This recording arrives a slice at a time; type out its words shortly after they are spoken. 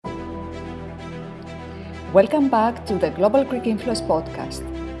Welcome back to the Global Greek Influence podcast,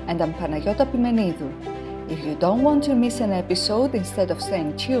 and I'm Panagiotou Pimenidou. If you don't want to miss an episode instead of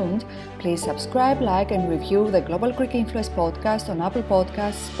staying tuned, please subscribe, like, and review the Global Greek Influence podcast on Apple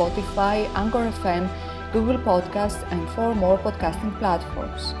Podcasts, Spotify, Anchor FM, Google Podcasts, and 4 more podcasting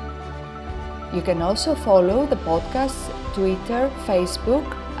platforms. You can also follow the podcast's Twitter, Facebook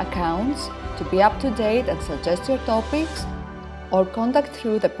accounts to be up to date and suggest your topics, or contact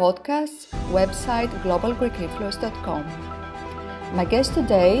through the podcast's website globalgreekinfluence.com. My guest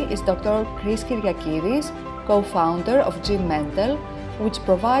today is Dr. Chris Kyriakidis, co-founder of GeneMendel, which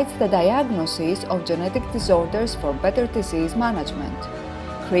provides the diagnosis of genetic disorders for better disease management.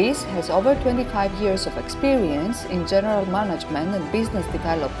 Chris has over 25 years of experience in general management and business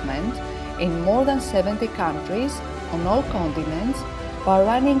development in more than 70 countries on all continents, while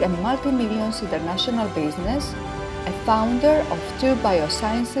running a multi-millions international business, a founder of 2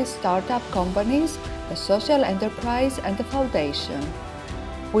 biosciences startup companies, a social enterprise and a foundation.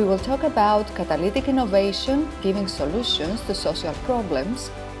 We will talk about catalytic innovation, giving solutions to social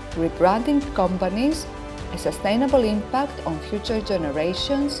problems, rebranding companies, a sustainable impact on future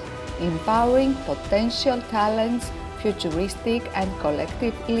generations, empowering potential talents, futuristic and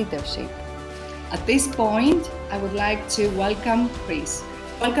collective leadership. At this point, I would like to welcome Chris.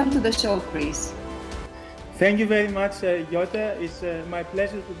 Welcome to the show, Chris. Thank you very much, Jota. It's my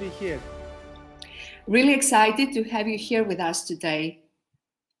pleasure to be here. Really excited to have you here with us today.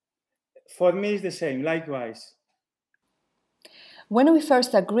 For me, it's the same, likewise. When we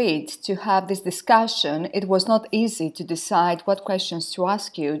first agreed to have this discussion, it was not easy to decide what questions to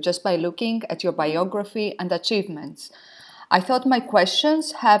ask you just by looking at your biography and achievements. I thought my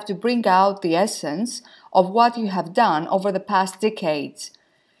questions have to bring out the essence of what you have done over the past decades.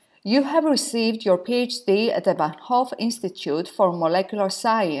 You have received your PhD at the Van Hove Institute for Molecular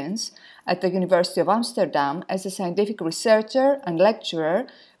Science at the University of Amsterdam as a scientific researcher and lecturer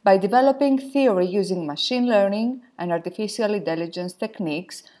by developing theory using machine learning and artificial intelligence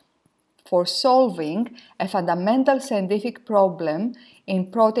techniques for solving a fundamental scientific problem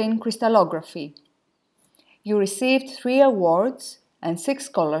in protein crystallography. You received 3 awards and 6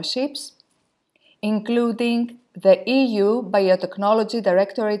 scholarships, including the EU Biotechnology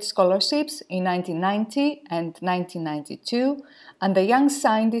Directorate Scholarships in 1990 and 1992, and the Young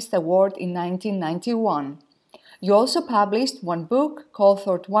Scientist Award in 1991. You also published 1 book,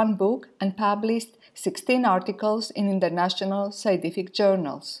 co-authored 1 book, and published 16 articles in international scientific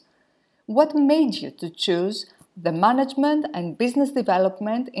journals. What made you to choose the management and business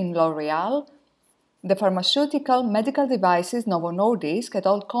development in L'Oréal, the pharmaceutical medical devices Novo Nordisk at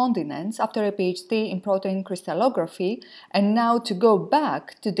all continents after a PhD in protein crystallography, and now to go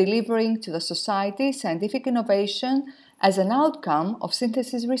back to delivering to the society scientific innovation as an outcome of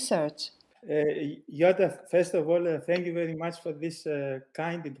synthesis research? Jota, first of all, thank you very much for this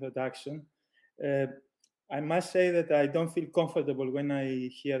kind introduction. I must say that I don't feel comfortable when I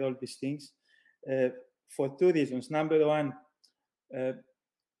hear all these things for 2 reasons. Number one,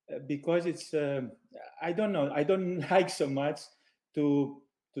 because it's I don't know, I don't like so much to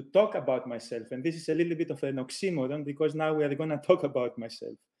talk about myself, and this is a little bit of an oxymoron because now we are going to talk about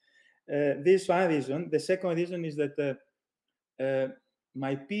myself. This one reason. The second reason is that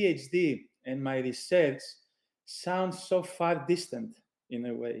my PhD and my research sounds so far distant in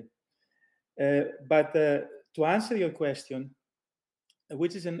a way. But to answer your question,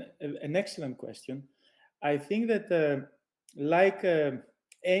 which is an excellent question, I think that like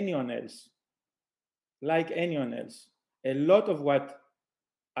anyone else, a lot of what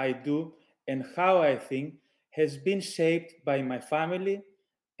I do and how I think has been shaped by my family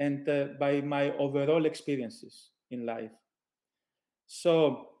and by my overall experiences in life.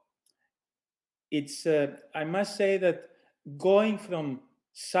 So it's, I must say that going from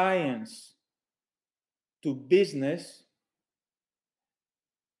science to business,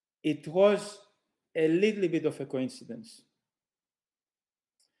 it was a little bit of a coincidence.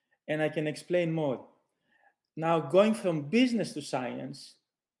 And I can explain more. Now, going from business to science,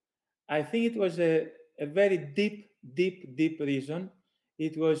 I think it was a very deep reason.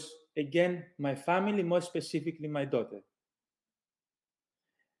 It was, again, my family, more specifically my daughter.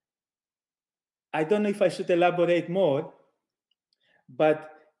 I don't know if I should elaborate more, but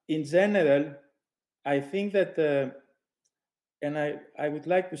in general, I think that, and I would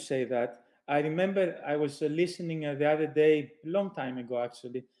like to say that, I remember I was listening the other day, a long time ago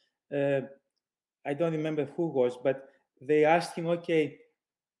actually, I don't remember who was, but they asked him, okay,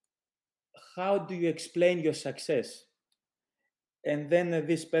 how do you explain your success? And then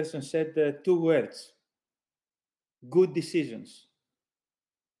this person said 2 words: good decisions.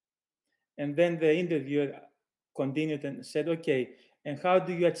 And then the interviewer continued and said, okay, and how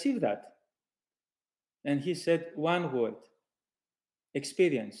do you achieve that? And he said one word: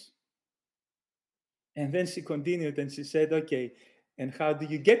 experience. And then she continued and she said, okay, and how do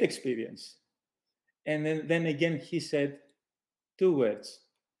you get experience? And then again, he said two words: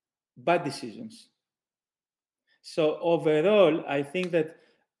 bad decisions. So overall, I think that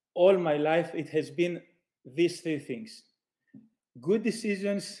all my life, it has been these three things: good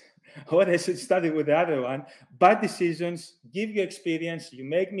decisions, or I should start with the other one, bad decisions give you experience, you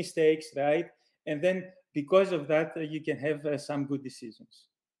make mistakes, right? And then because of that, you can have some good decisions.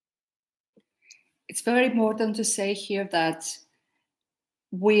 It's very important to say here that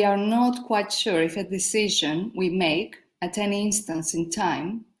we are not quite sure if a decision we make at any instance in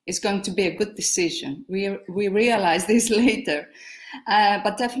time is going to be a good decision. We realize this later.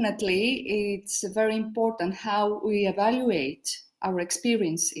 But definitely, it's very important how we evaluate our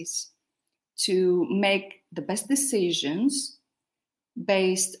experiences to make the best decisions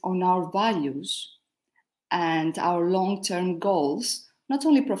based on our values and our long-term goals, not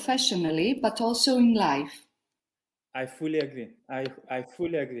only professionally, but also in life. I fully agree. I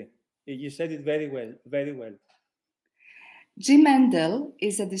fully agree. You said it very well, very well. G-Mendel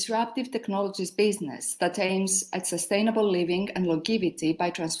is a disruptive technologies business that aims at sustainable living and longevity by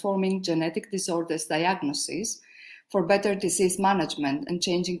transforming genetic disorders diagnosis for better disease management and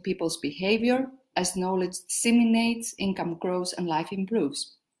changing people's behavior as knowledge disseminates, income grows, and life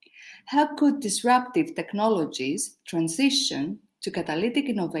improves. How could disruptive technologies transition to catalytic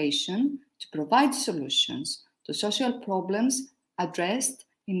innovation to provide solutions to social problems addressed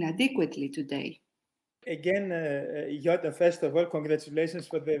inadequately today? Again, Jota, first of all, congratulations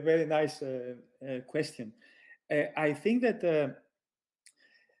for the very nice question. I think that,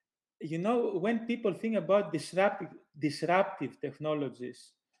 when people think about disruptive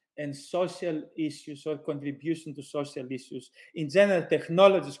technologies and social issues or contribution to social issues, in general,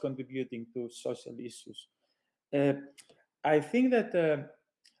 technologies contributing to social issues, I think that,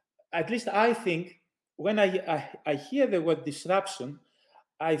 at least I think, when I hear the word disruption,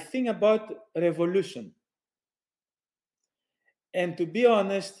 I think about revolution. And to be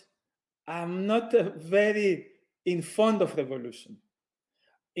honest, I'm not very fond of revolution.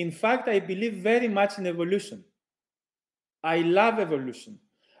 In fact, I believe very much in evolution. I love evolution.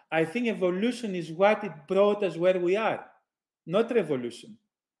 I think evolution is what it brought us where we are, not revolution,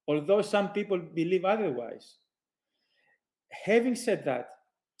 although some people believe otherwise. Having said that,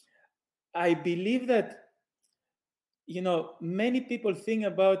 I believe that, many people think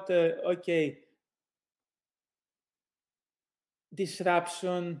about,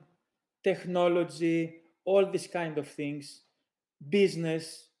 disruption, technology, all these kind of things,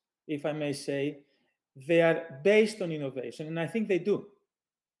 business, if I may say, they are based on innovation, and I think they do.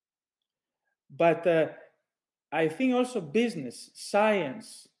 But I think also business,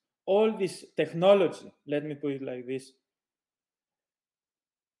 science, all this technology, let me put it like this,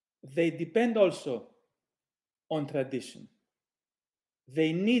 they depend also on tradition.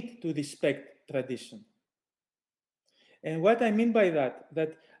 They need to respect tradition. And what I mean by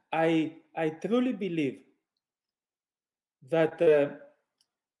that I truly believe that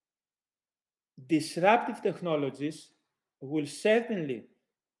disruptive technologies will certainly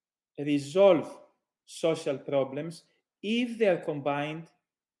resolve social problems if they are combined,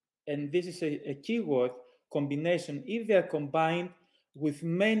 and this is a key word, combination, if they are combined with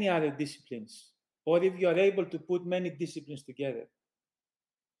many other disciplines, or if you are able to put many disciplines together.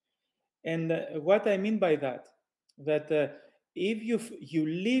 And what I mean by that if you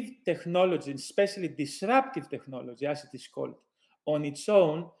leave technology, especially disruptive technology, as it is called, on its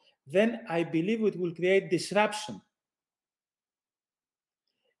own, then I believe it will create disruption.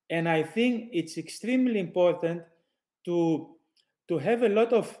 And I think it's extremely important to have a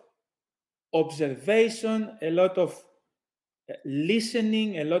lot of observation, a lot of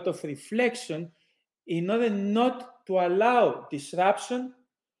listening, a lot of reflection, in order not to allow disruption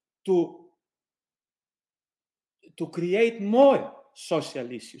to create more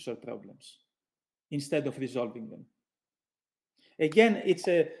social issues or problems instead of resolving them. Again, it's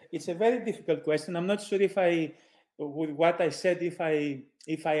a very difficult question. I'm not sure if with what I said, if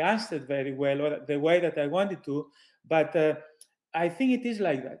I answered very well or the way that I wanted to, but I think it is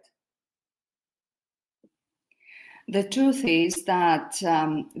like that. The truth is that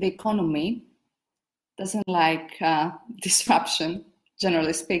the economy doesn't like disruption,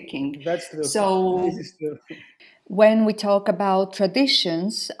 generally speaking. That's true. So this is true. When we talk about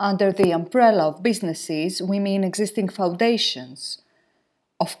traditions under the umbrella of businesses, we mean existing foundations.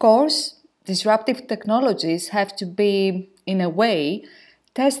 Of course, disruptive technologies have to be, in a way,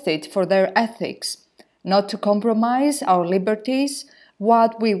 tested for their ethics, not to compromise our liberties,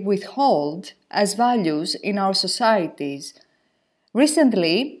 what we withhold as values in our societies.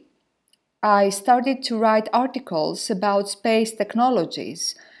 Recently, I started to write articles about space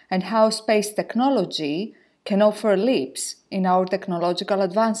technologies and how space technology can offer leaps in our technological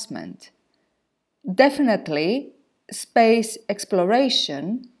advancement. Definitely, space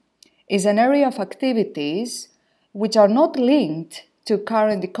exploration is an area of activities which are not linked to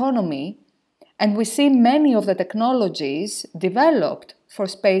current economy, and we see many of the technologies developed for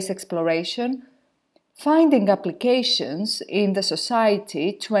space exploration finding applications in the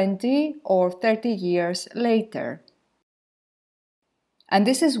society 20 or 30 years later. And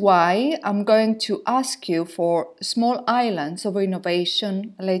this is why I'm going to ask you for small islands of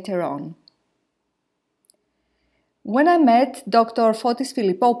innovation later on. When I met Dr. Fotis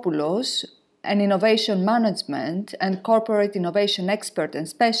Philippopoulos, an innovation management and corporate innovation expert and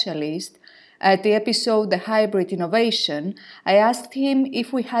specialist, at the episode The Hybrid Innovation, I asked him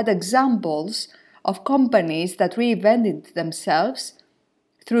if we had examples of companies that reinvented themselves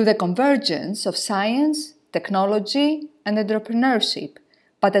through the convergence of science, technology, and entrepreneurship,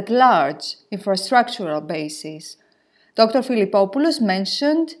 but at large infrastructural basis. Dr. Philippopoulos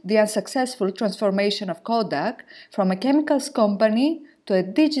mentioned the unsuccessful transformation of Kodak from a chemicals company to a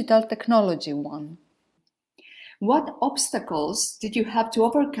digital technology one. What obstacles did you have to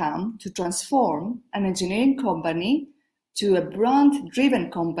overcome to transform an engineering company to a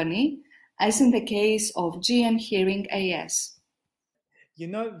brand-driven company, as in the case of GN Hearing AS?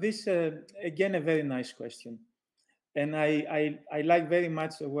 This, again, a very nice question. And I like very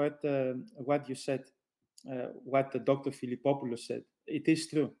much what you said, what Dr. Philippopoulos said. It is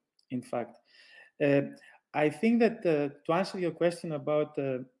true, in fact. I think that to answer your question about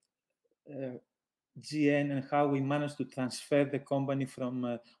GN and how we managed to transfer the company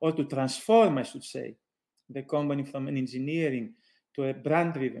from, or to transform, I should say, the company from an engineering to a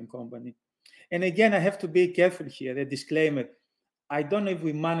brand-driven company. And again, I have to be careful here, a disclaimer. I don't know if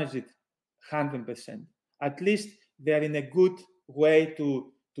we manage it 100%. At least they are in a good way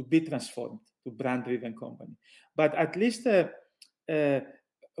to be transformed to brand-driven company. But at least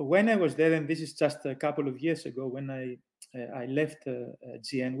when I was there, and this is just a couple of years ago, when I left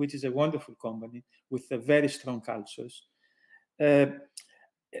GN, which is a wonderful company with very strong cultures, the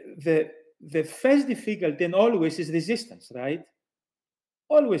first difficulty, and always, is resistance, right?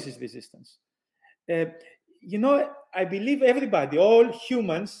 Always is resistance. I believe everybody, all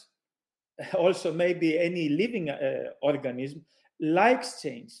humans, also maybe any living organism, likes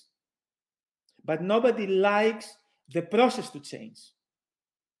change. But nobody likes the process to change.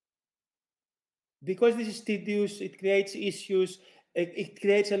 Because this is tedious, it creates issues, it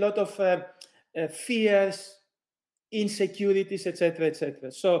creates a lot of fears, insecurities, etc.,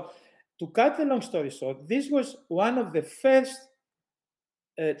 etc. So, to cut the long story short, this was one of the first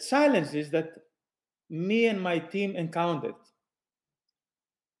challenges that me and my team encountered.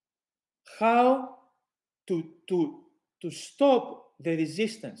 How to stop the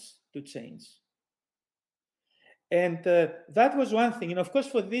resistance to change. And that was one thing. And of course,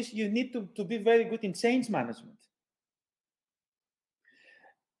 for this, you need to be very good in change management.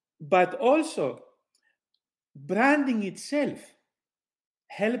 But also, branding itself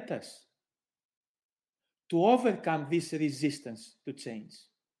helped us to overcome this resistance to change.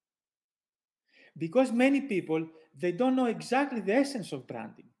 Because many people, they don't know exactly the essence of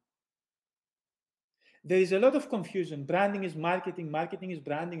branding. There is a lot of confusion. Branding is marketing, marketing is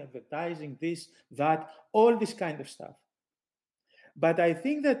branding, advertising, this, that, all this kind of stuff. But I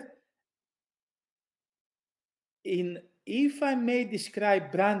think that if I may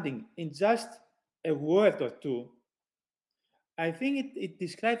describe branding in just a word or two, I think it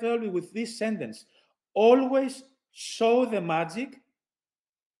describes only with this sentence: always show the magic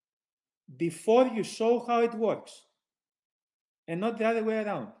before you show how it works, and not the other way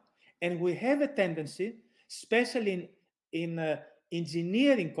around. And we have a tendency, especially in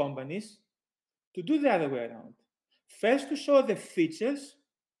engineering companies, to do the other way around. First to show the features,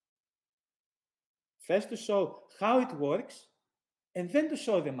 first to show how it works, and then to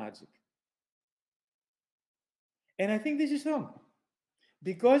show the magic. And I think this is wrong.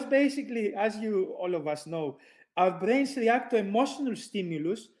 Because basically, as you all of us know, our brains react to emotional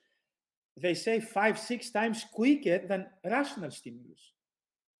stimulus, they say 5-6 times quicker than rational stimulus.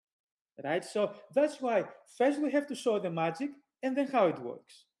 Right? So that's why first we have to show the magic and then how it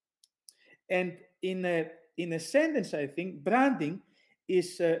works. And in a sentence, I think branding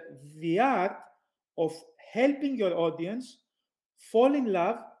is the art of helping your audience fall in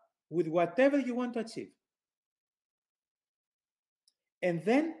love with whatever you want to achieve. and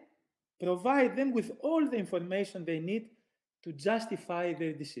then provide them with all the information they need to justify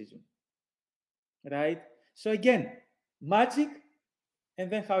their decision, right? So again, magic,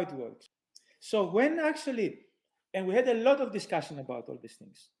 and then how it works. So when actually, and we had a lot of discussion about all these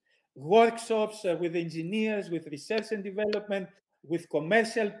things, workshops with engineers, with research and development, with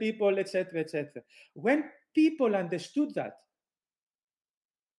commercial people, etc., etc. When people understood that,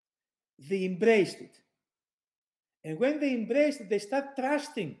 they embraced it. And when they embraced it, they start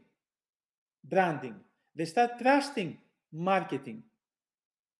trusting branding. They start trusting marketing.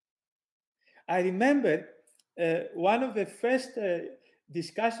 I remember one of the first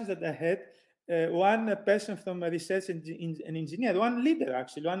discussions that I had, one person from research and an engineer, one leader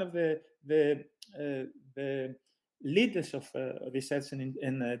actually, one of the leaders of research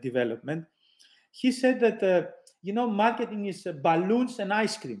and development, he said that, marketing is balloons and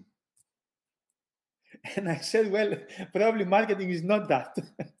ice cream. And I said, well, probably marketing is not that.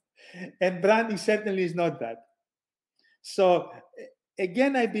 And branding certainly is not that. So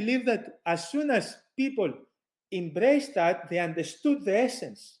again, I believe that as soon as people embraced that, they understood the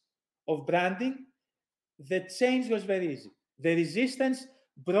essence of branding, the change was very easy. The resistance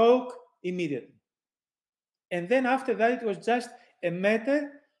broke immediately. And then after that, it was just a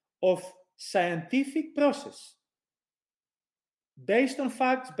matter of scientific process based on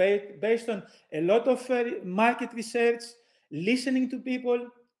facts, based on a lot of market research, listening to people,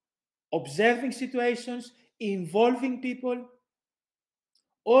 observing situations, involving people.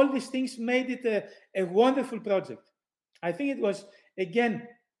 All these things made it a wonderful project. I think it was, again,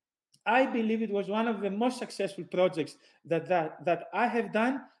 I believe it was one of the most successful projects that I have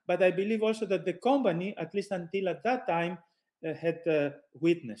done, but I believe also that the company, at least until at that time, had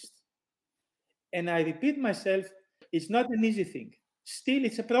witnessed. And I repeat myself, it's not an easy thing. Still,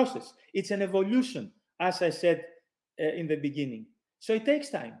 it's a process. It's an evolution, as I said in the beginning. So it takes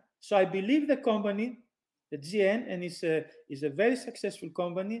time. So I believe the company, the GN, and is a very successful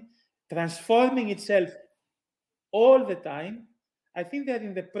company, transforming itself all the time. I think they're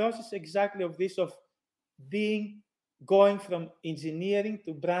in the process exactly of this, of going from engineering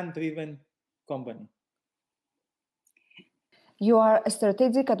to brand-driven company. You are a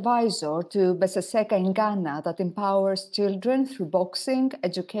strategic advisor to Beseseka in Ghana that empowers children through boxing,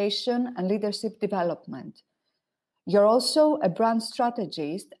 education, and leadership development. You're also a brand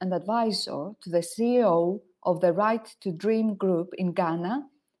strategist and advisor to the CEO of the Right to Dream Group in Ghana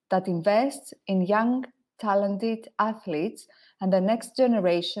that invests in young, talented athletes and the next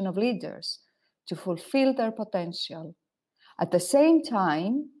generation of leaders to fulfill their potential. At the same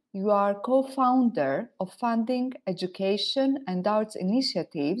time, you are co-founder of Funding Education and Arts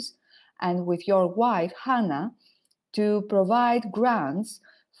Initiatives, and with your wife, Hannah, to provide grants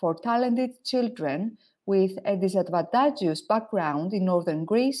for talented children with a disadvantageous background in northern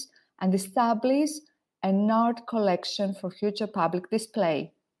Greece and establish an art collection for future public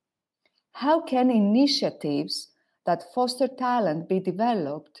display. How can initiatives that foster talent be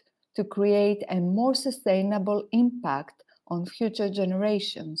developed to create a more sustainable impact on future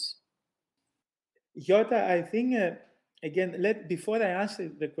generations? Yota, I think, again, before I answer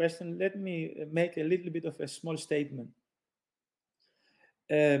the question, let me make a little bit of a small statement.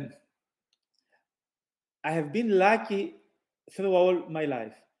 I have been lucky through all my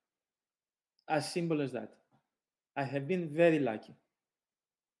life, as simple as that. I have been very lucky.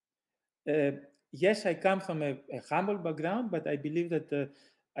 Yes, I come from a humble background, but I believe that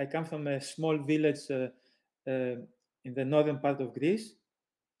I come from a small village in the northern part of Greece.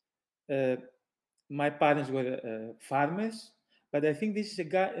 My parents were farmers, but I think this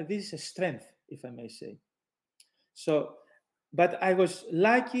is a strength, if I may say. So, but I was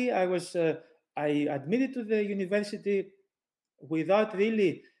lucky. I admitted to the university without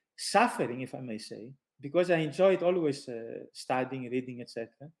really suffering, if I may say, because I enjoyed always studying, reading, etc.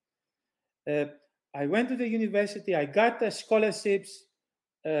 I went to the university. I got scholarships.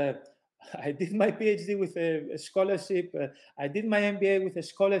 I did my PhD with a scholarship. I did my MBA with a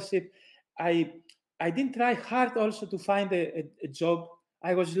scholarship. I didn't try hard also to find a job.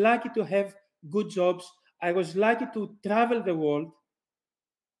 I was lucky to have good jobs. I was lucky to travel the world.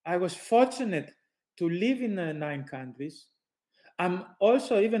 I was fortunate to live in 9 countries. I'm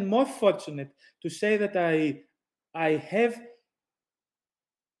also even more fortunate to say that I have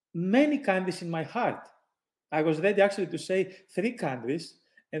many countries in my heart. I was ready actually to say 3 countries,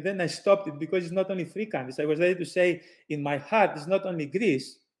 and then I stopped it because it's not only 3 countries. I was ready to say in my heart, it's not only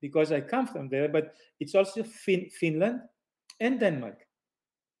Greece, because I come from there, but it's also Finland and Denmark,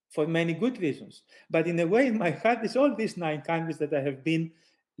 for many good reasons. But in a way, in my heart, it's all these 9 countries that I have been,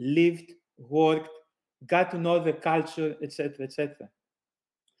 lived, worked, got to know the culture, etc., etc.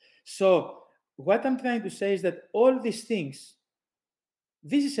 So what I'm trying to say is that all these things,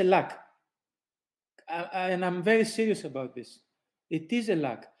 this is a luck. And I'm very serious about this. It is a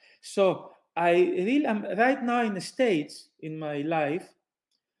luck. So I'm right now in a stage in my life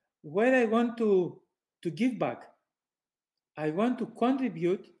where I want to give back. I want to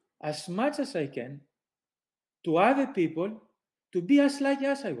contribute as much as I can to other people to be as lucky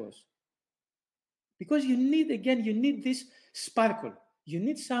as I was. Because you need this sparkle. You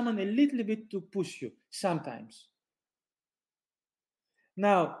need someone a little bit to push you sometimes.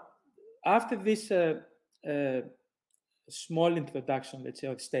 Now, after this small introduction, let's say,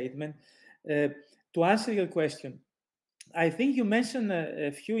 or statement, to answer your question, I think you mentioned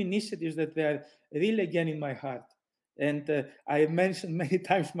a few initiatives that they are really again in my heart. And I mentioned many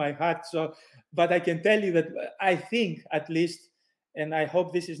times my heart, but I can tell you that I think, at least, and I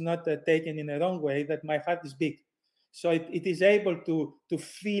hope this is not taken in a wrong way, that my heart is big. So it is able to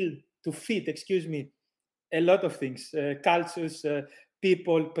fit, a lot of things, cultures,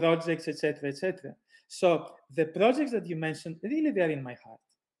 people, projects, etc., etc. So the projects that you mentioned, really, they are in my heart.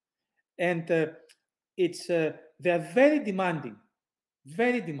 And they are very demanding.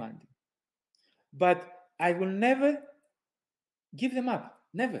 But I will never give them up,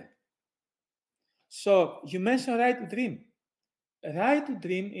 never. So you mentioned Right to Dream. Right to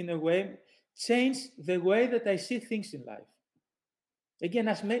Dream, in a way, changed the way that I see things in life. Again,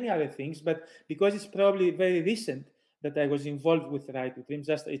 as many other things, but because it's probably very recent that I was involved with Right to Dream,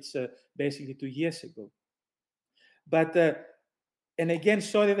 it's basically 2 years ago. But, and again,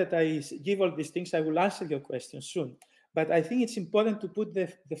 sorry that I give all these things. I will answer your question soon. But I think it's important to put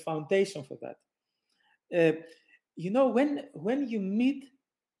the foundation for that. When you meet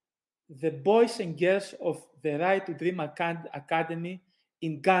the boys and girls of the Right to Dream Academy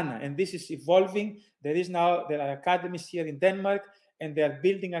in Ghana, and this is evolving. There are academies here in Denmark, and they are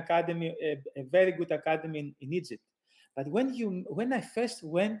building a very good academy in Egypt. But when I first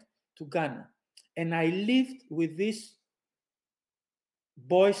went to Ghana, and I lived with these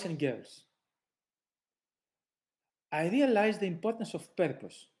boys and girls, I realized the importance of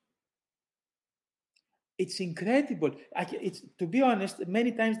purpose. It's incredible. To be honest,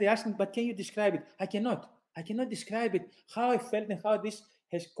 many times they ask me, but can you describe it? I cannot describe it, how I felt and how this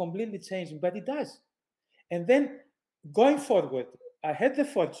has completely changed, but it does. And then going forward, I had the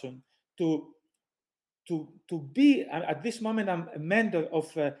fortune to be, at this moment, I'm a mentor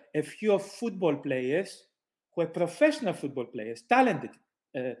of a few football players who are professional football players, talented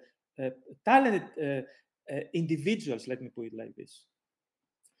individuals, let me put it like this.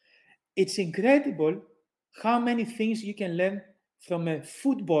 It's incredible how many things you can learn from a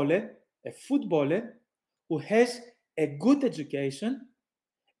footballer who has a good education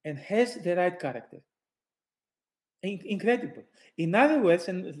and has the right character. Incredible. In other words,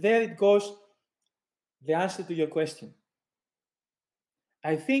 and there it goes, the answer to your question.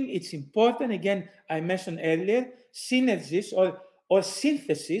 I think it's important, again, I mentioned earlier, synergies or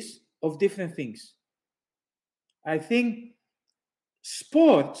synthesis of different things. I think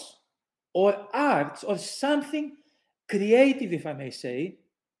sports or arts or something creative, if I may say,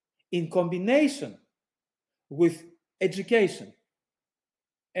 in combination with education.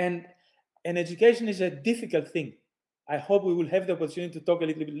 And education is a difficult thing. I hope we will have the opportunity to talk a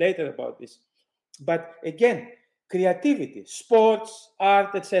little bit later about this. But again, creativity, sports,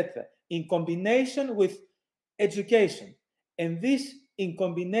 art, etc., in combination with education, and this in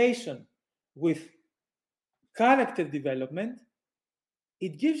combination with character development,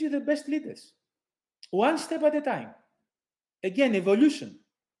 it gives you the best leaders, one step at a time. Again, evolution.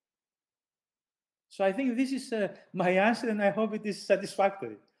 So I think this is my answer, and I hope it is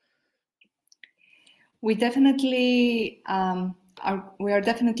satisfactory. We definitely we are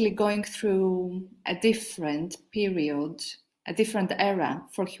definitely going through a different period, a different era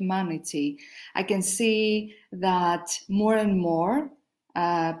for humanity. I can see that more and more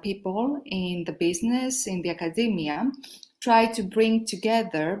people in the business, in the academia, try to bring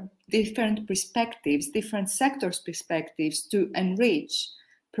together different perspectives, different sectors' perspectives to enrich,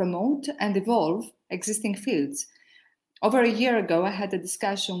 promote, and evolve existing fields. Over a year ago, I had a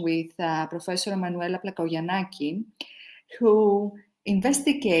discussion with Professor Emanuela Plakogiannaki, who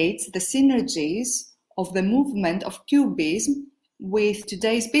investigates the synergies of the movement of Cubism with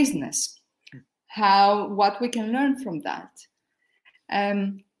today's business, what we can learn from that.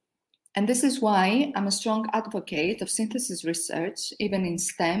 And this is why I'm a strong advocate of synthesis research, even in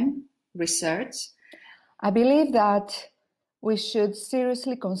STEM research. I believe that we should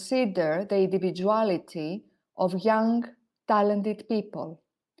seriously consider the individuality of young, talented people,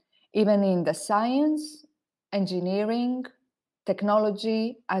 even in the science, engineering,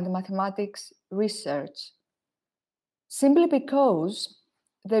 technology, and mathematics research, simply because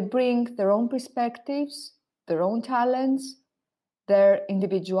they bring their own perspectives, their own talents, their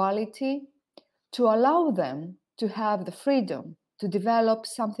individuality, to allow them to have the freedom to develop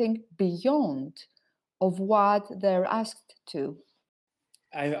something beyond of what they're asked to.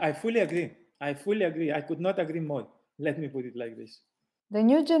 I fully agree. I fully agree. I could not agree more. Let me put it like this. The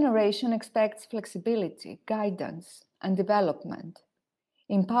new generation expects flexibility, guidance, and development.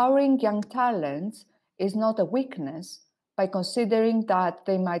 Empowering young talents is not a weakness by considering that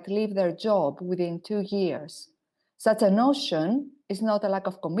they might leave their job within 2 years. Such a notion is not a lack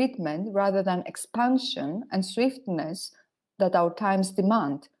of commitment, rather than expansion and swiftness that our times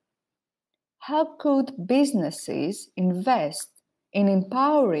demand. How could businesses invest in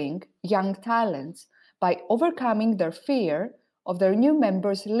empowering young talents by overcoming their fear of their new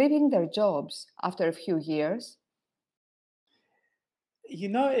members leaving their jobs after a few years? You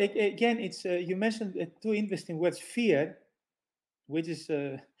know, again, it's you mentioned two interesting words: fear, which is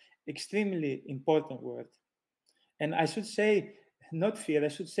an extremely important word, and I should say not fear. I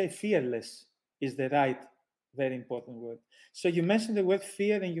should say fearless is the right, very important word. So you mentioned the word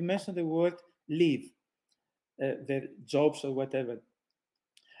fear, and you mentioned the word leave, their jobs or whatever.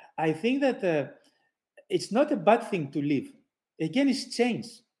 I think that it's not a bad thing to leave. Again, it's change.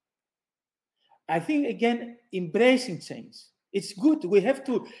 I think again, embracing change. It's good. We have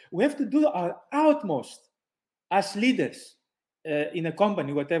to do our utmost as leaders in a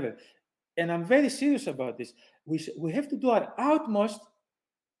company, whatever. And I'm very serious about this. We have to do our utmost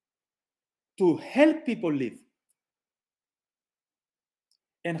to help people live.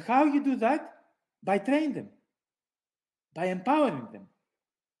 And how you do that? By training them, by empowering them,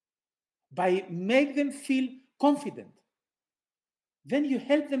 by make them feel confident. Then you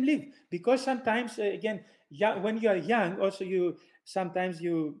help them live, because sometimes again, when you are young, also you sometimes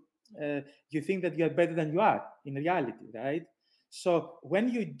you think that you are better than you are in reality, right? So when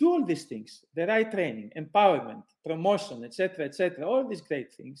you do all these things, the right training, empowerment, promotion, etc., all these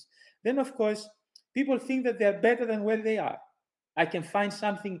great things, then of course people think that they are better than where they are. I can find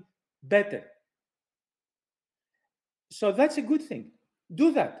something better. So that's a good thing.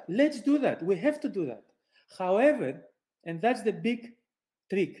 Do that. Let's do that. We have to do that. However, and that's the big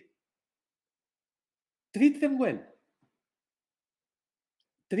trick, treat them well.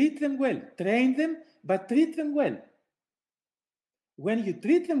 Treat them well. Train them, but treat them well. When you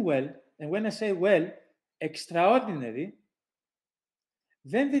treat them well, and when I say well, extraordinary,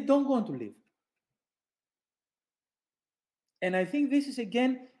 then they don't want to leave. And I think this is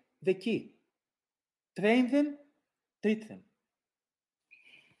again the key. Train them, treat them.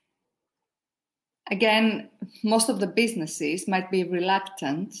 Again, most of the businesses might be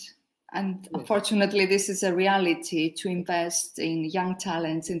reluctant, and Yes. Unfortunately, this is a reality, to invest in young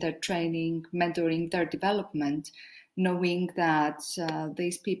talents, in their training, mentoring their development, knowing that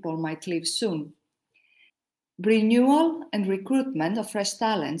these people might leave soon. Renewal and recruitment of fresh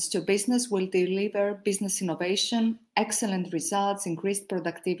talents to business will deliver business innovation, excellent results, increased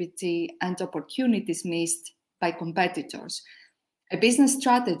productivity, and opportunities missed by competitors. A business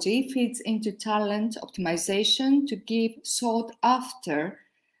strategy feeds into talent optimization to give sought-after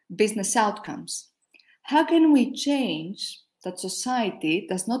business outcomes. How can we change that society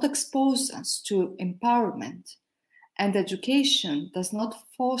does not expose us to empowerment and education does not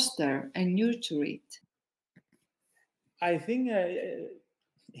foster and nurture it? I think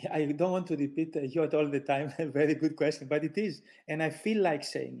I don't want to repeat Yot all the time. A very good question, but it is, and I feel like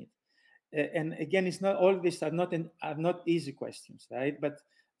saying it. And again, it's not all these are not easy questions, right? But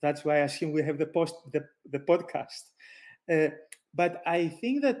that's why I assume we have the podcast. But I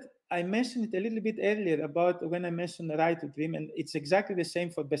think that I mentioned it a little bit earlier about when I mentioned the Right to Dream, and it's exactly the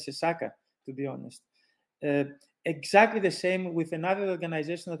same for Bertsesaka, to be honest. Exactly the same with another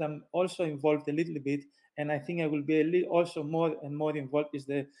organization that I'm also involved a little bit, and I think I will be also more and more involved, is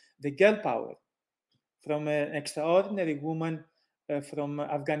the Girl Power, from an extraordinary woman from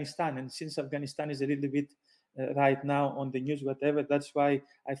Afghanistan. And since Afghanistan is a little bit right now on the news, whatever, that's why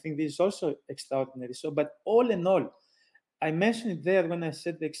I think this is also extraordinary. So, but all in all, I mentioned it there when I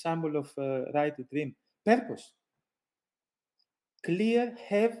said the example of Right to Dream. Purpose.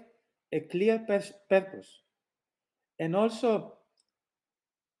 Have a clear purpose. And also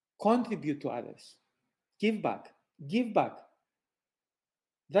contribute to others. Give back. Give back.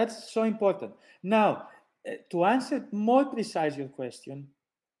 That's so important. Now, to answer more precise your question,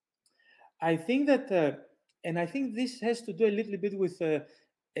 I think that, and I think this has to do a little bit with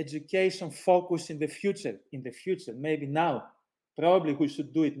education focus in the future, maybe now, Probably we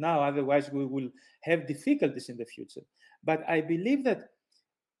should do it now, otherwise we will have difficulties in the future. But I believe that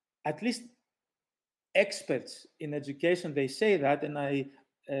at least experts in education, they say that,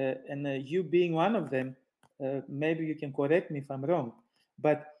 and you being one of them, maybe you can correct me if I'm wrong,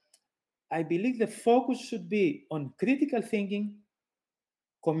 but I believe the focus should be on critical thinking,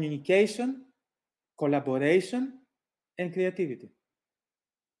 communication, collaboration, and creativity.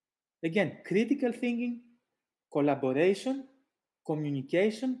 Again, critical thinking, collaboration,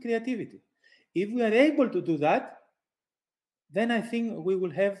 communication, creativity. If we are able to do that, then I think we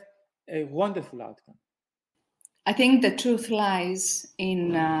will have a wonderful outcome. I think the truth lies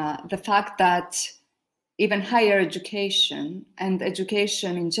in the fact that even higher education and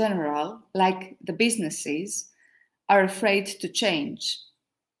education in general, like the businesses, are afraid to change.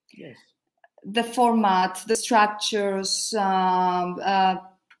 Yes. The format, the structures,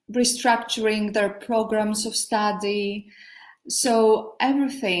 restructuring their programs of study. So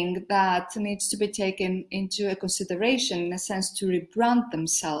everything that needs to be taken into consideration, in a sense, to rebrand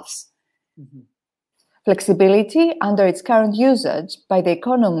themselves. Mm-hmm. Flexibility under its current usage by the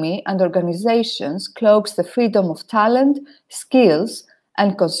economy and organizations cloaks the freedom of talent, skills,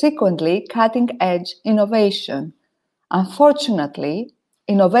 and consequently cutting-edge innovation. Unfortunately,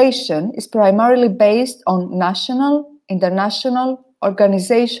 innovation is primarily based on national, international,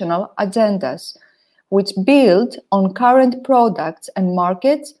 organizational agendas, which build on current products and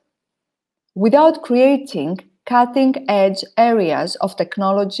markets without creating cutting-edge areas of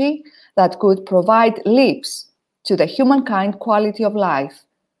technology that could provide leaps to the humankind quality of life.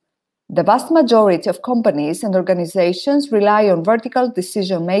 The vast majority of companies and organizations rely on vertical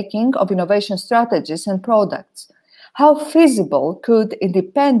decision-making of innovation strategies and products. How feasible could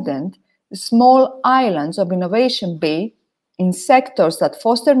independent, small islands of innovation be in sectors that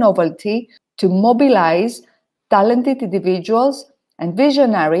foster novelty to mobilize talented individuals and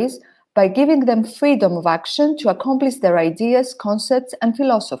visionaries by giving them freedom of action to accomplish their ideas, concepts, and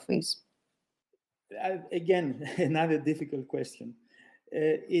philosophies? Again, another difficult question.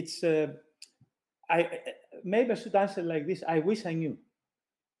 Maybe I should answer like this. I wish I knew.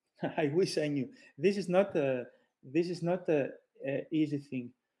 I wish I knew. This is not a easy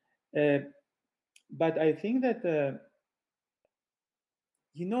thing. But I think that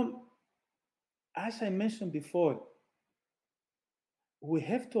as I mentioned before, we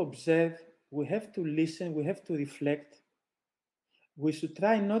have to observe, we have to listen, we have to reflect. We should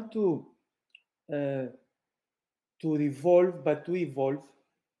try not to revolve, but to evolve.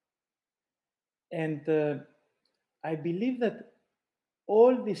 And I believe that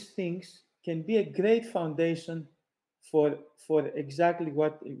all these things can be a great foundation for exactly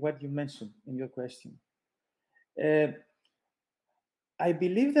what you mentioned in your question. I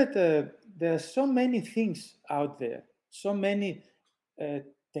believe that there are so many things out there, so many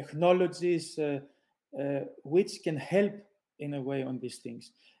technologies which can help in a way on these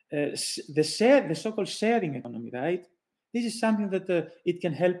things. The so-called sharing economy, right? This is something that it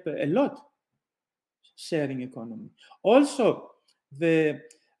can help a lot. Sharing economy. Also,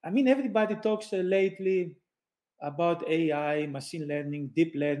 everybody talks lately about AI, machine learning,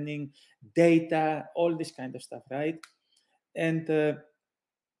 deep learning, data, all this kind of stuff, right? And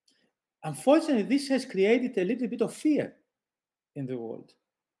unfortunately, this has created a little bit of fear in the world.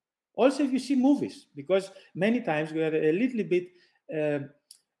 Also, if you see movies, because many times we are a little bit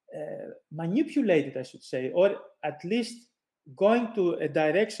manipulated, I should say, or at least going to a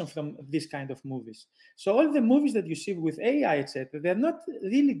direction from this kind of movies. So all the movies that you see with AI, etc., they're not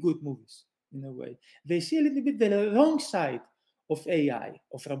really good movies in a way. They see a little bit the wrong side of AI,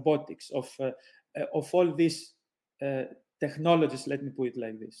 of robotics, of all these technologies, let me put it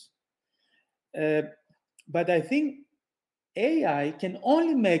like this. But I think AI can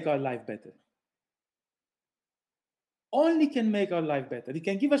only make our life better. Only can make our life better. It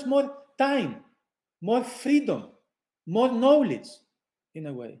can give us more time, more freedom, more knowledge, in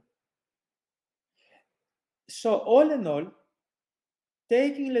a way. So all in all,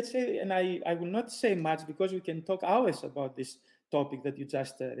 taking, let's say, and I will not say much because we can talk hours about this topic that you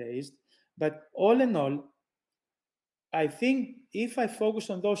just raised, but all in all, I think if I focus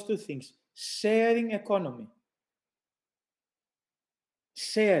on those two things, sharing economy,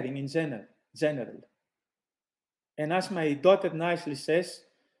 sharing in general, and as my daughter nicely says,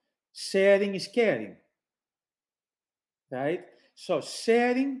 sharing is caring, right? So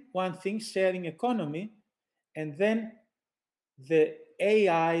sharing one thing, sharing economy, and then the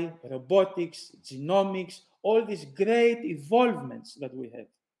AI, robotics, genomics, all these great evolvements that we have,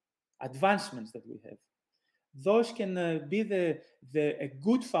 advancements that we have, those can be a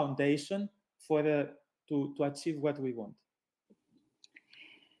good foundation for to achieve what we want.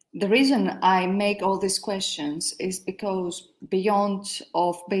 The reason I make all these questions is because beyond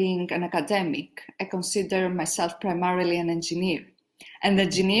of being an academic, I consider myself primarily an engineer. And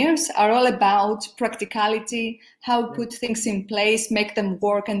engineers are all about practicality, how put things in place, make them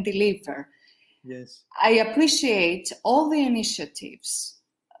work and deliver. Yes. I appreciate all the initiatives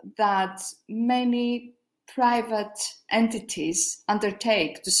that many private entities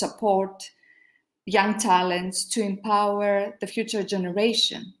undertake to support young talents, to empower the future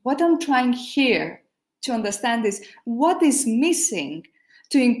generation. What I'm trying here to understand is what is missing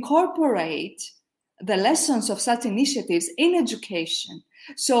to incorporate the lessons of such initiatives in education.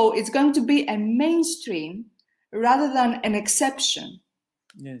 So it's going to be a mainstream rather than an exception.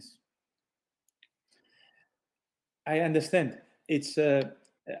 Yes. I understand. It's.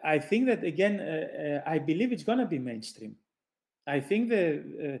 I think that again. I believe it's going to be mainstream. I think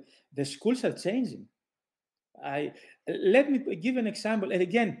the schools are changing. Let me give an example. And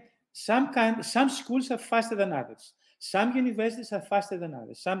again, some schools are faster than others. Some universities are faster than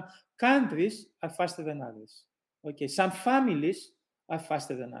others. Some countries are faster than others. Okay, some families are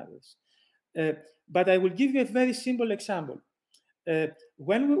faster than others. But I will give you a very simple example.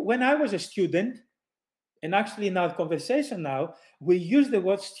 When I was a student, and actually in our conversation now, we use the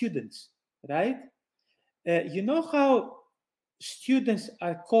word students, right? You know how students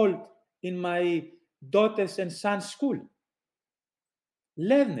are called in my daughters and sons' school?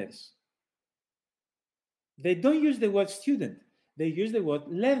 Learners. They don't use the word student, they use the word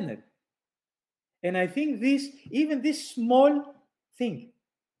learner. And I think even this small thing,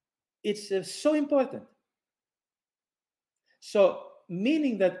 it's so important. So,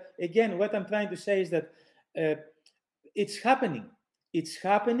 meaning that, again, what I'm trying to say is that it's happening. It's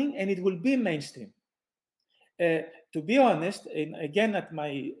happening and it will be mainstream. To be honest, again, at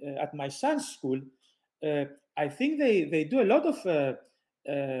my son's school, I think they do a lot of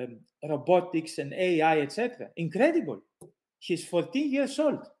robotics and AI, etc. Incredible. He's 14 years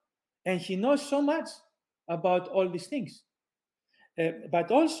old and he knows so much about all these things. But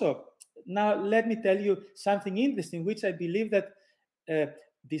also, now let me tell you something interesting, which I believe that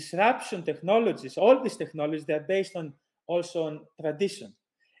disruption technologies, all these technologies, they're based on also on tradition.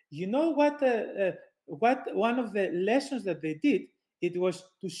 You know what one of the lessons that they did, it was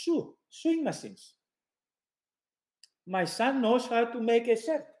to sewing machines. My son knows how to make a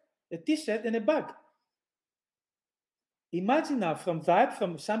shirt, a t-shirt and a bag. Imagine now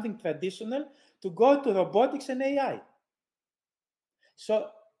from something traditional to go to robotics and AI. So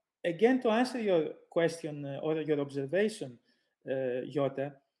again, to answer your question or your observation,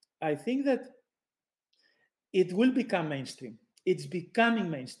 Jota, I think that it will become mainstream. It's becoming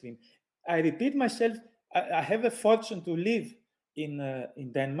mainstream. I repeat myself, I have a fortune to live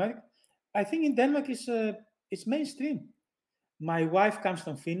in Denmark. I think in Denmark it's mainstream. My wife comes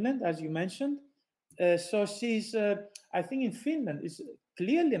from Finland, as you mentioned. So she's, I think in Finland, is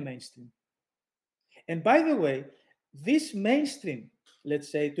clearly mainstream. And by the way, this mainstream,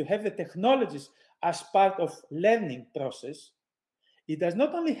 let's say, to have the technologies as part of learning process, it does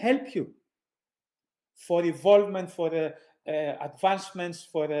not only help you for evolvement, for advancements,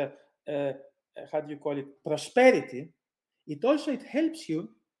 for how do you call it, prosperity, it helps you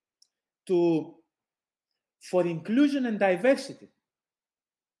for inclusion and diversity.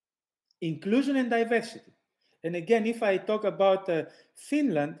 Inclusion and diversity. And again, if I talk about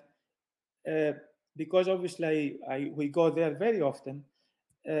Finland, because obviously we go there very often,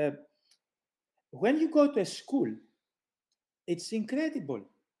 when you go to a school, it's incredible.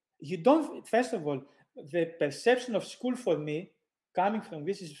 You don't, first of all, the perception of school for me coming from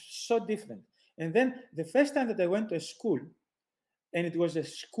this is so different. And then the first time that I went to a school, and it was a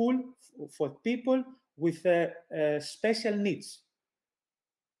school for people with special needs.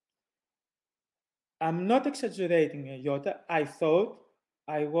 I'm not exaggerating, Jota. I thought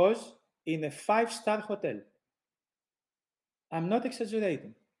I was in a 5-star hotel. I'm not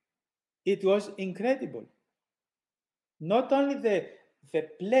exaggerating. It was incredible. Not only the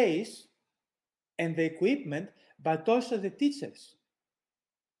place and the equipment, but also the teachers.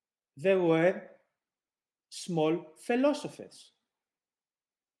 They were small philosophers.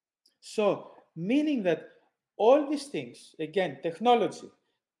 So, meaning that all these things, again, technology,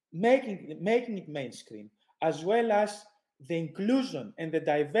 making it mainstream, as well as the inclusion and the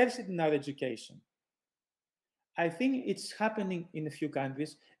diversity in our education, I think it's happening in a few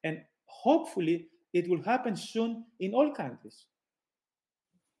countries, and hopefully it will happen soon in all countries.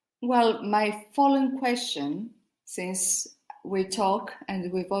 Well, my following question, since we talk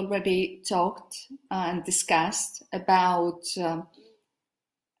and we've already talked and discussed about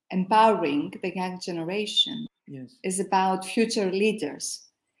empowering the young generation, yes, is about future leaders.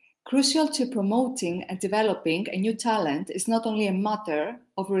 Crucial to promoting and developing a new talent is not only a matter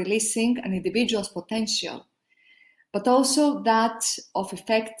of releasing an individual's potential, but also that of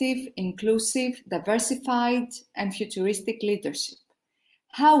effective, inclusive, diversified, and futuristic leadership.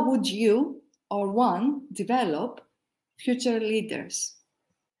 How would you or one develop future leaders?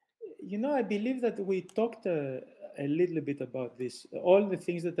 I believe that we talked a little bit about this. All the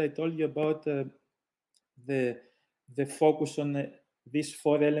things that I told you about the focus on these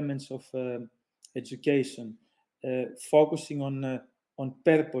four elements of education, focusing on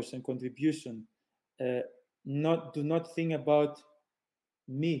purpose and contribution. Do not think about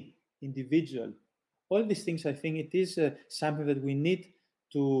me, individual. All these things, I think, it is something that we need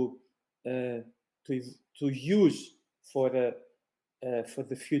to use for the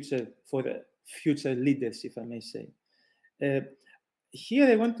future leaders, if I may say. Here,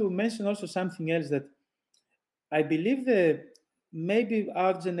 I want to mention also something else, that I believe that maybe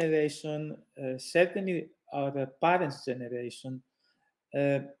our generation, certainly our parents' generation,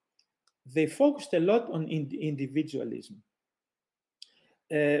 they focused a lot on individualism.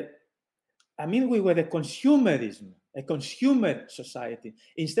 We were a consumer society,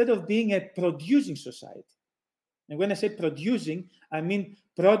 instead of being a producing society. And when I say producing, I mean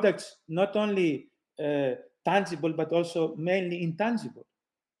products not only tangible, but also mainly intangible,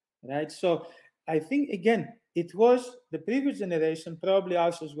 right? So I think, again, it was the previous generation, probably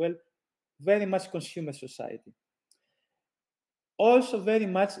us as well, very much consumer society. Also very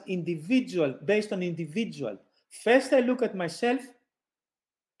much individual, based on individual. First, I look at myself,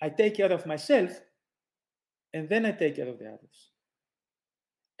 I take care of myself, and then I take care of the others.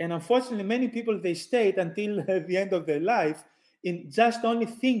 And unfortunately, many people, they stayed until the end of their life in just only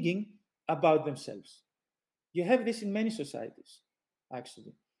thinking about themselves. You have this in many societies,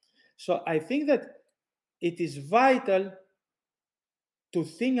 actually. So I think that it is vital to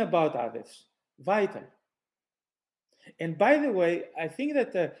think about others. Vital. And by the way, I think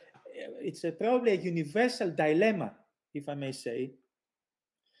that it's probably a universal dilemma, if I may say.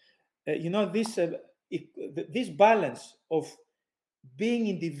 This balance of being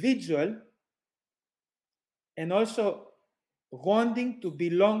individual and also wanting to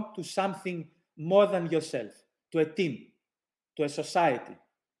belong to something more than yourself, to a team, to a society,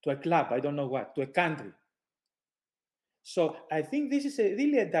 to a club, I don't know what, to a country. So I think this is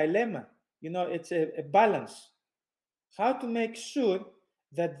really a dilemma. It's a balance. How to make sure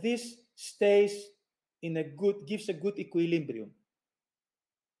that this stays gives a good equilibrium.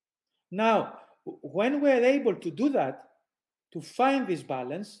 Now, when we're able to do that, to find this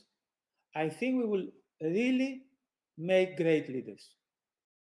balance, I think we will really make great leaders.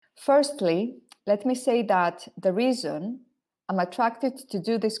 Firstly, let me say that the reason I'm attracted to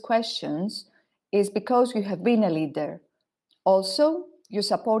do these questions is because you have been a leader. Also, you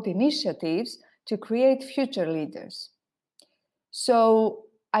support initiatives to create future leaders. So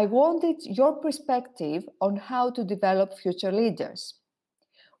I wanted your perspective on how to develop future leaders.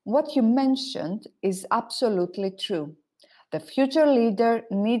 What you mentioned is absolutely true. The future leader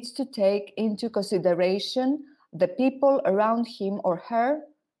needs to take into consideration the people around him or her,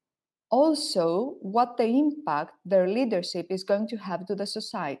 also what the impact their leadership is going to have to the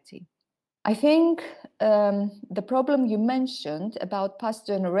society. I think the problem you mentioned about past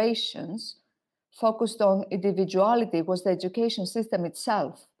generations focused on individuality was the education system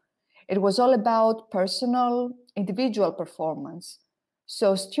itself. It was all about personal, individual performance.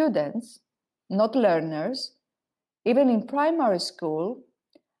 So students, not learners, even in primary school,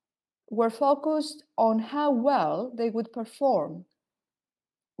 were focused on how well they would perform.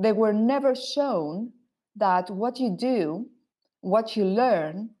 They were never shown that what you do, what you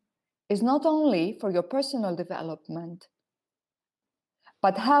learn, is not only for your personal development,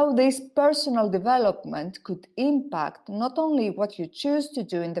 but how this personal development could impact not only what you choose to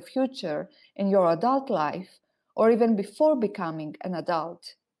do in the future in your adult life, or even before becoming an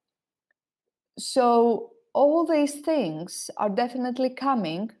adult. So all these things are definitely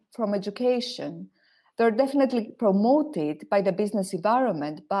coming from education. They're definitely promoted by the business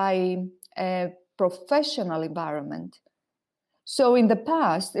environment, by a professional environment. So in the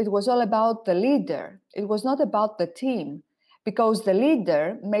past, it was all about the leader. It was not about the team, because the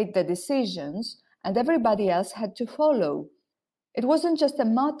leader made the decisions and everybody else had to follow. It wasn't just a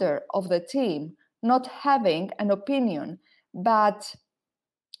matter of the team not having an opinion, but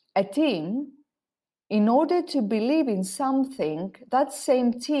a team, in order to believe in something, that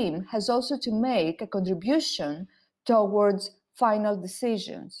same team has also to make a contribution towards final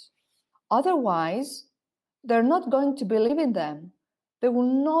decisions. Otherwise, they're not going to believe in them. They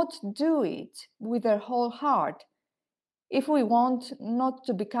will not do it with their whole heart. if we want not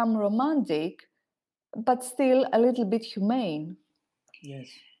to become romantic, but still a little bit humane. Yes.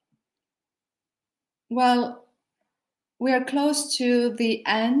 Well, we are close to the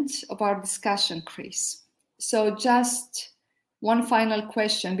end of our discussion, Chris. So just one final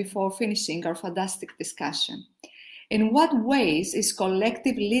question before finishing our fantastic discussion. In what ways is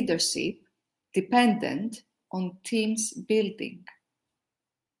collective leadership dependent on teams building?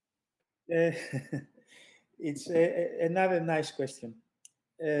 It's another nice question.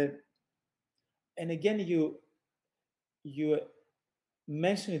 And again, you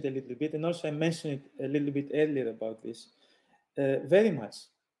mentioned it a little bit, and also I mentioned it a little bit earlier about this. Very much.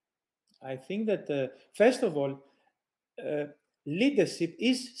 I think that, first of all, leadership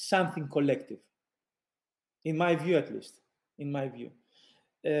is something collective, in my view at least, in my view.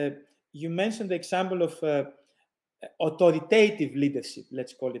 You mentioned the example of authoritative leadership,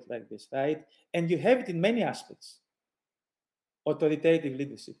 let's call it like this, right? And you have it in many aspects. Authoritative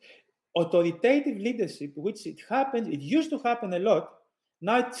leadership. Authoritative leadership, which it used to happen a lot,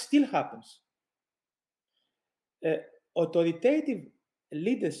 now it still happens. Authoritative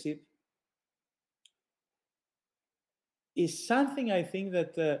leadership is something I think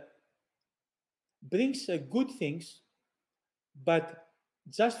that brings good things, but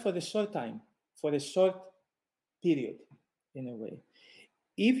just for the short time, for a short period, in a way.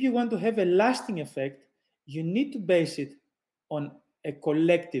 If you want to have a lasting effect, you need to base it on a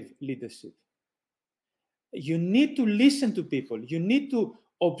collective leadership. You need to listen to people. You need to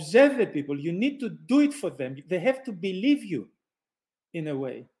observe the people. You need to do it for them. They have to believe you, in a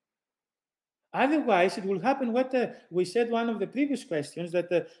way. Otherwise, it will happen what we said one of the previous questions,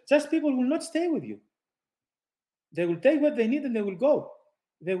 that just people will not stay with you. They will take what they need and they will go.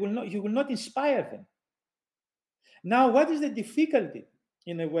 You will not inspire them. Now, what is the difficulty,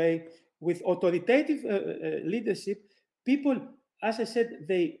 in a way, with authoritative leadership? People, as I said,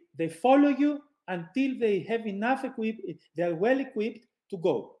 they follow you until they have enough they are well equipped to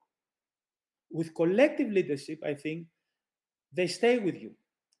go. With collective leadership, I think, they stay with you.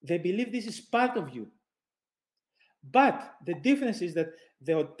 They believe this is part of you. But the difference is that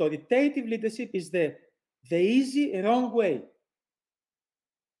the authoritative leadership is the easy, wrong way.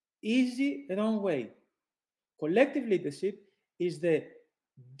 Easy, wrong way. Collective leadership is the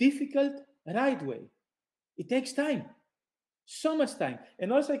difficult, right way. It takes time, so much time.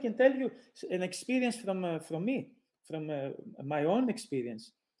 And also I can tell you an experience from me, from my own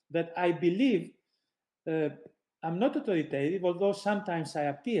experience, that I believe I'm not authoritative, although sometimes I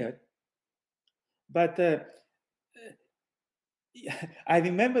appear. But I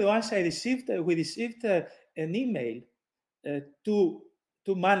remember once we received an email to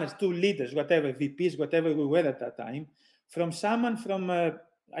leaders, whatever, VPs, whatever we were at that time, from someone from,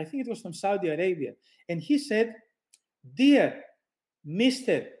 I think it was from Saudi Arabia. And he said, "Dear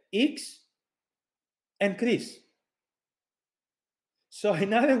Mr. X and Chris." So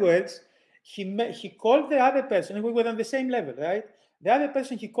in other words, he called the other person, and we were on the same level, right? The other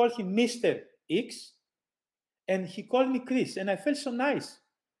person, he called him Mr. X, and he called me Chris. And I felt so nice.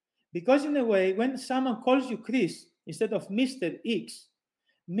 Because in a way, when someone calls you Chris instead of Mr. X,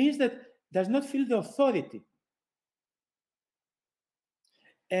 means that does not feel the authority.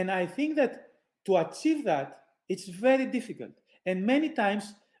 And I think that to achieve that, it's very difficult. And many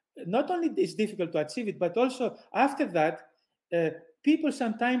times, not only it's difficult to achieve it, but also after that, people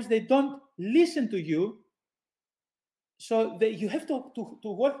sometimes, they don't listen to you. So you have to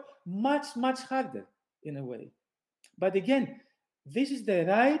work much, much harder, in a way. But again, this is the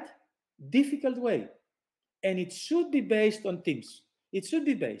right, difficult way. And it should be based on teams. It should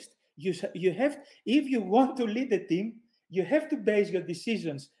be based. You have, if you want to lead a team, you have to base your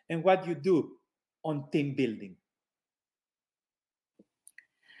decisions and what you do on team building.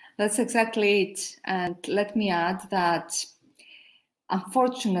 That's exactly it. And let me add that,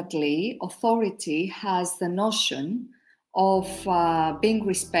 unfortunately, authority has the notion of being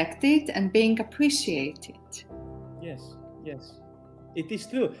respected and being appreciated. Yes, yes. It is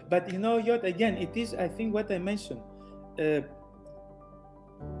true. But you know, Yot, again, it is, I think, what I mentioned.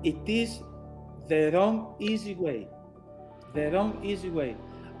 It is the wrong, easy way. The wrong, easy way.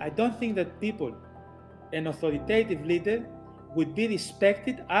 I don't think that people, an authoritative leader, would be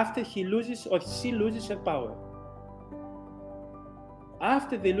respected after he loses or she loses her power.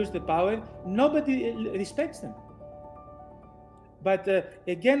 After they lose the power, nobody respects them. But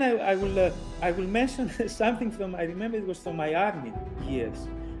again, I will mention something from, I remember it was from my army years,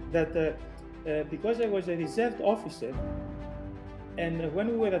 that because I was a reserve officer, and when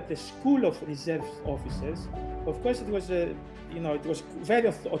we were at the school of reserve officers, of course it was, it was very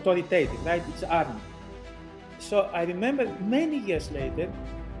authoritative, right? It's army. So I remember many years later,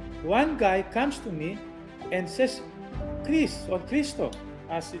 one guy comes to me and says, Chris, or Christo,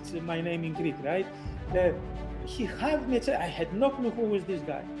 as it's my name in Greek, right? He hugged me and said, I had no clue who was this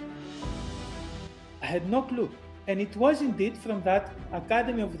guy. I had no clue. And it was indeed from that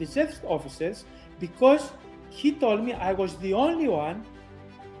Academy of Reserve Officers, because he told me I was the only one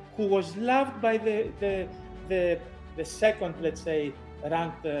who was loved by the second, let's say,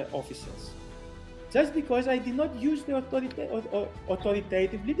 ranked officers. Just because I did not use the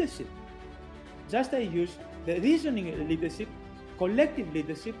authoritative leadership. Just I used the reasoning leadership, collective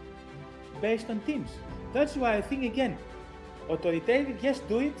leadership based on teams. That's why I think, again, authoritative, yes,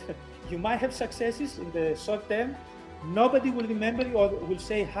 do it. You might have successes in the short term. Nobody will remember you or will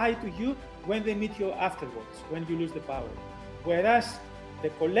say hi to you when they meet you afterwards, when you lose the power. Whereas the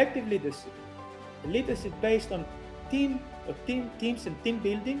collective leadership, the leadership based on teams and team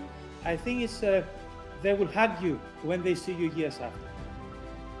building, I think it's they will hug you when they see you years after.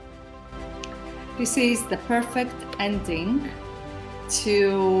 This is the perfect ending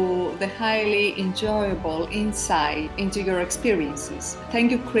to the highly enjoyable insight into your experiences. Thank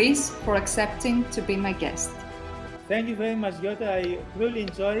you, Chris, for accepting to be my guest. Thank you very much, Jota. I really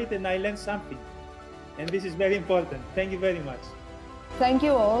enjoyed it and I learned something. And this is very important. Thank you very much. Thank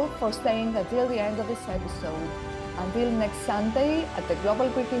you all for staying until the end of this episode. Until next Sunday at the Global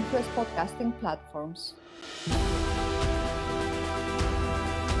Greek Influence podcasting platforms.